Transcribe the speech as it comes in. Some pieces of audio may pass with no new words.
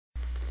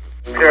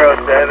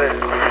07.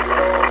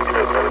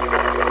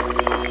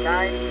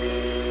 90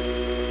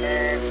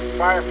 and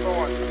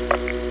Firethorn.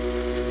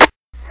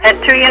 Had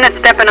 2 units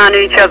stepping onto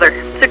each other.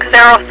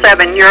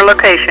 607, your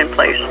location,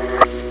 please.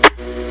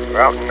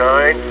 Route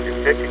 9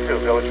 and 52,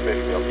 Village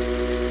Midfield.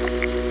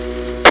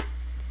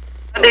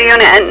 Other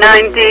unit at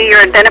 9D,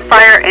 your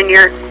identifier and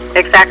your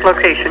exact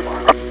location.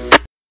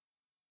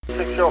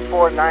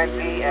 604,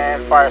 9D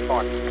and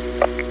Firethorn.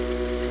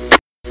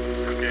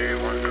 Okay,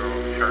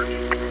 10 Church.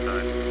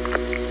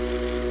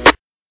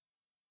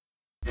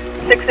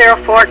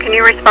 604, can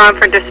you respond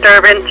for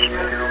disturbance?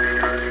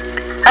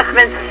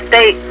 Husband's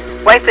state,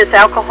 wife is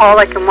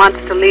alcoholic and wants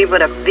to leave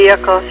with a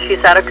vehicle.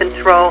 She's out of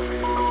control.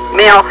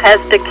 Male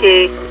has the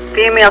key.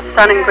 Female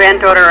son and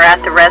granddaughter are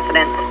at the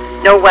residence.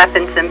 No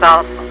weapons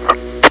involved.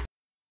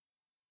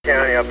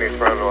 County up in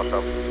front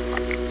also.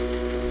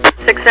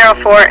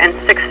 604 and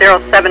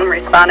 607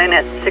 responding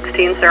at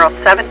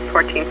 1607,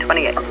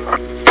 1428.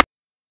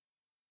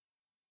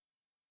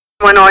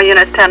 When all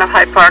units 10 of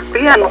High Park,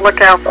 be on the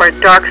lookout for a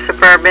dark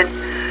Suburban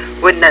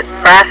with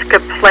Nebraska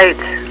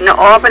plates. In the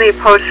Albany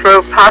Post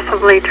Road,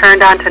 possibly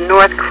turned onto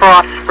North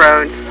Cross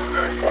Road.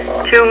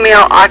 2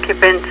 male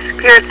occupants.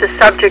 Appears the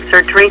subjects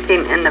are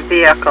drinking in the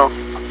vehicle.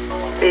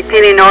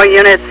 Repeating, all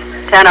units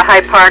 10 of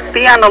High Park,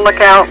 be on the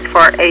lookout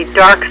for a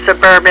dark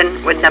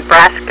Suburban with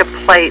Nebraska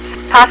plates,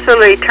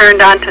 possibly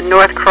turned onto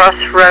North Cross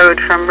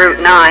Road from Route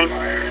 9.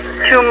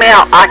 2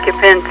 male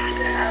occupants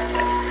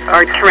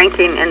are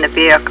drinking in the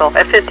vehicle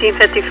at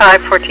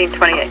 1555,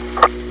 1428.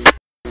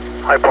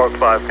 High Park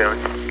 5,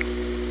 County.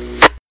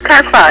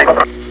 Car 5.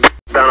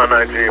 Down on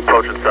 9G,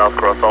 approaching South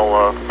Cross.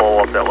 I'll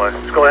follow up that way.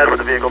 Just go ahead with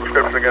the vehicle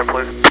description again,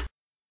 please.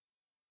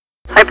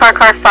 High Park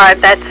Car 5,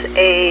 that's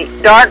a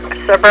dark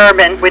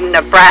Suburban with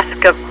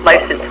Nebraska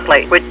license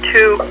plate with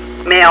 2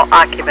 male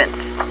occupants.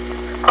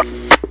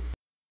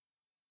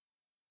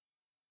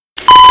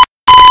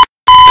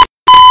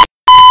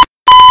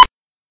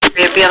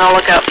 Be on the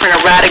lookout for an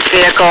erratic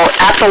vehicle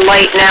at the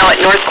light now at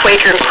North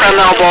Quaker and Crum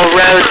Elbow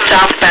Road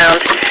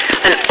southbound.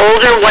 An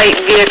older white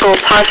vehicle,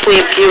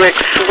 possibly a Buick,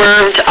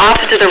 swerved off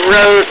into the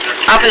road,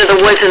 off into the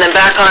woods and then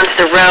back onto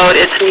the road.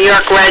 It's New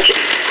York Reg.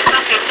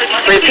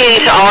 Repeating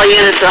to all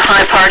units in the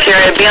High Park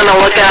area, be on the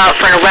lookout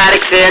for an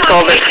erratic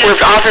vehicle that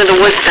swerved off into the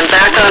woods and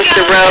back onto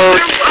the road.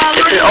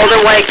 It's an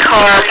older white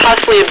car,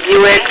 possibly a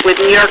Buick with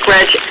New York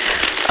Reg.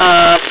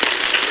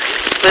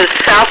 Was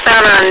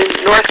southbound on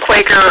North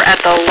Quaker at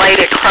the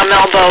light at Crum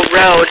Elbow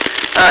Road.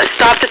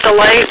 Stopped at the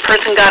light,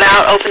 person got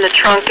out, opened the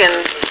trunk, and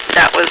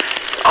that was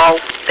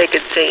all they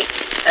could see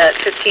at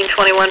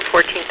 1521,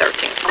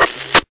 1413.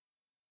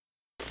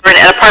 We're in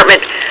an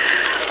apartment.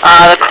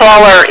 The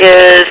caller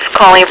is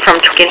calling from,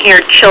 you can hear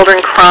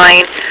children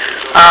crying.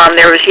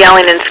 There was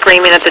yelling and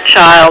screaming at the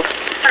child.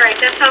 All right,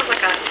 that sounds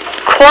like a...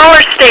 Caller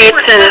states,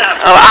 and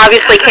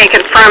obviously can't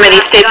confirm it, he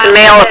states the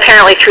male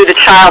apparently threw the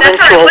child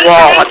into a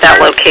wall at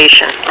that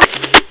location.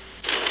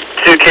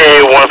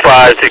 2K15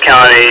 to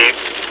County.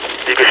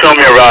 You can show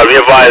me around. Be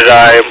advised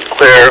I'm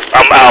clear.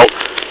 I'm out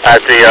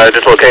at the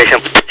this location.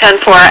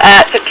 10-4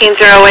 at 1508.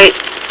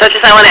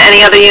 Dutchess Island,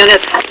 any other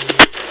units?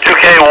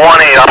 2K18.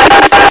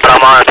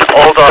 I'm on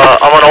Old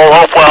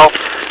Hopewell.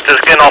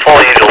 Just getting off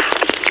all Angels.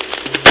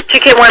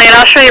 2K18,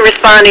 I'll show you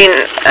responding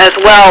as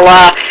well.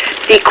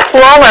 The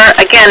caller,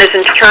 again,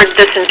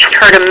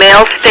 heard a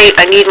male state,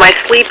 I need my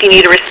sleep, you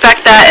need to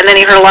respect that, and then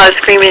he heard a lot of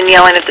screaming and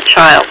yelling at the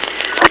child.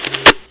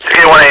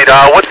 2K18,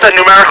 what's that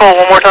numerical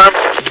one more time?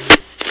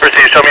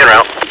 Proceed, show me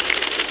around.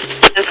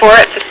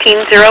 10-4 at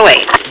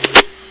 1508.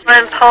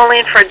 I'm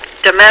polling for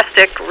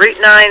domestic, Route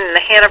 9 in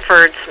the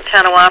Hannafords, in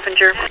town of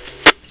Wappinger.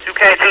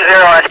 2K20,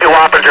 SP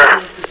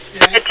Wappinger.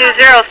 At 20,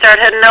 start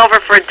heading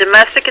over for a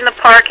domestic in the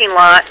parking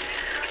lot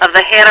of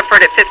the Hannaford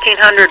at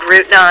 1500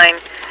 Route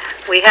 9.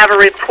 We have a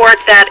report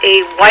that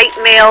a white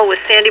male with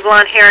sandy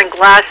blonde hair and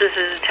glasses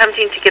is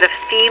attempting to get a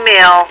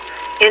female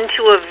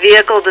into a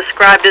vehicle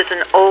described as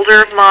an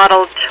older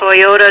model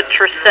Toyota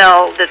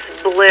Tercel that's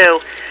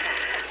blue.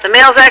 The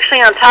male's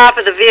actually on top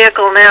of the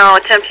vehicle now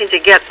attempting to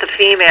get the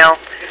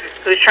female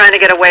who's trying to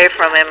get away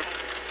from him.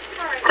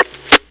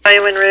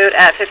 En route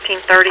at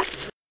 1530.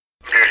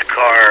 Here's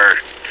car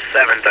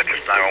 7,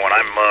 Dutchess 911.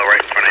 I'm right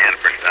in front of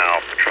Hanford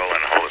now,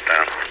 patrolling, hold it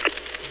down.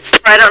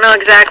 I don't know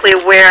exactly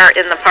where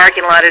in the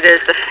parking lot it is.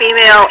 The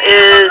female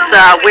is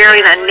wearing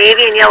a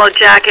navy and yellow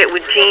jacket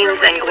with jeans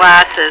and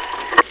glasses.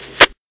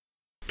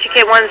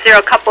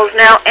 TK10 couples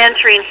now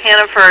entering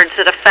Hannaford's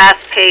at a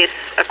fast pace,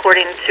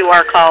 according to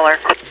our caller.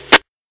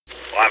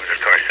 Well, I'm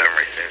just car 7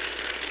 right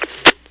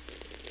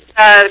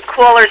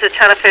Caller's a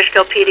Town of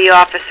Fishkill PD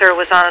officer,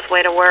 was on his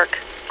way to work.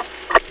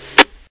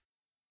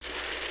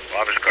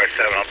 Well, I'm just car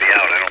 7, I'll be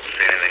out. I don't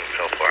see anything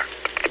so far.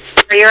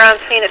 You're on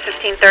scene at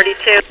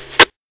 1532.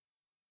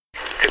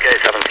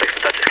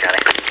 2K76, Dutchess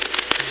County.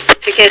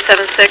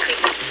 2K76.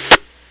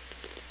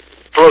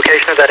 The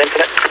location of that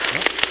incident?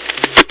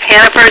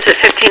 Hannaford's at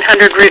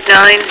 1500 Route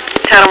 9,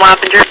 town of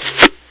Wappinger.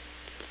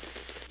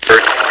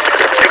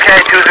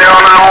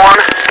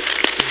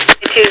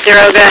 2K2091. 20,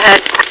 go ahead.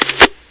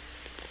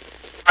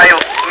 I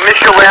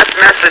missed your last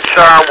message. message.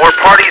 Were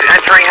parties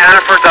entering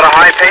Hannaford at a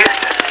high pace?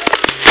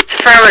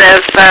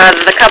 Affirmative.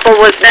 The couple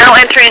was now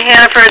entering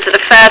Hannaford at a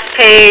fast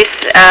pace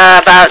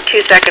about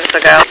 2 seconds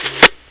ago.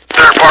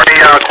 Third party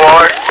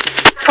caller?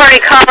 Party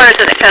caller is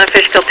an Town of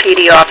Fishkill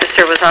PD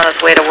officer was on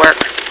his way to work.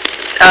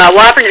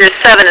 Wappinger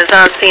 7 is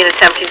on scene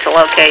attempting to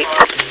locate.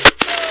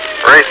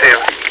 Right, see him.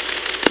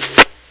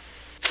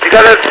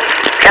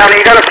 County,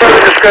 you got a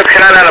further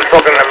description on that? I'm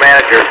talking to the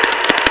manager.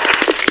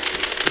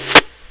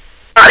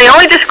 The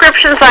only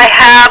descriptions I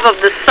have of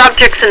the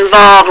subjects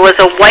involved was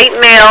a white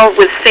male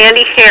with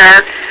sandy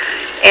hair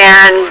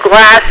and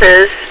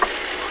glasses.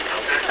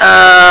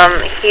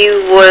 He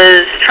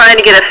was trying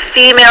to get a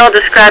female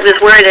described as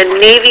wearing a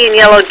navy and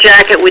yellow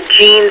jacket with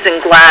jeans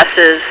and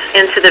glasses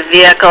into the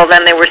vehicle.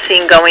 Then they were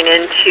seen going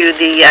into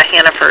the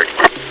Hannaford.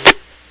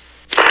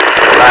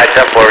 Alright,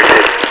 10-4,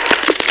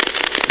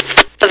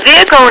 The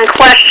vehicle in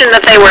question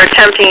that they were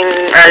attempting,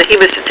 or he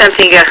was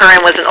attempting to get her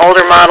in, was an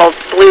older model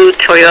blue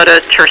Toyota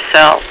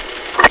Tercel.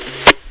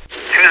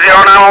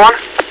 2091?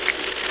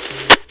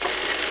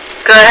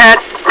 Go ahead.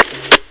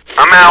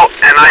 I'm out,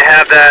 and I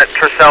have that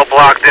Tercel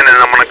blocked in, and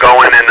I'm going to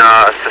go in and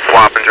assist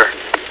Wappinger.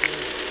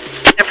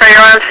 And for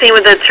you're on scene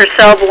with the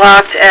Tercel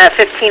blocked at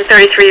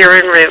 1533, you're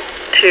en route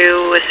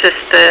to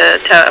assist the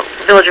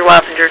Villager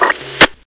Wappinger.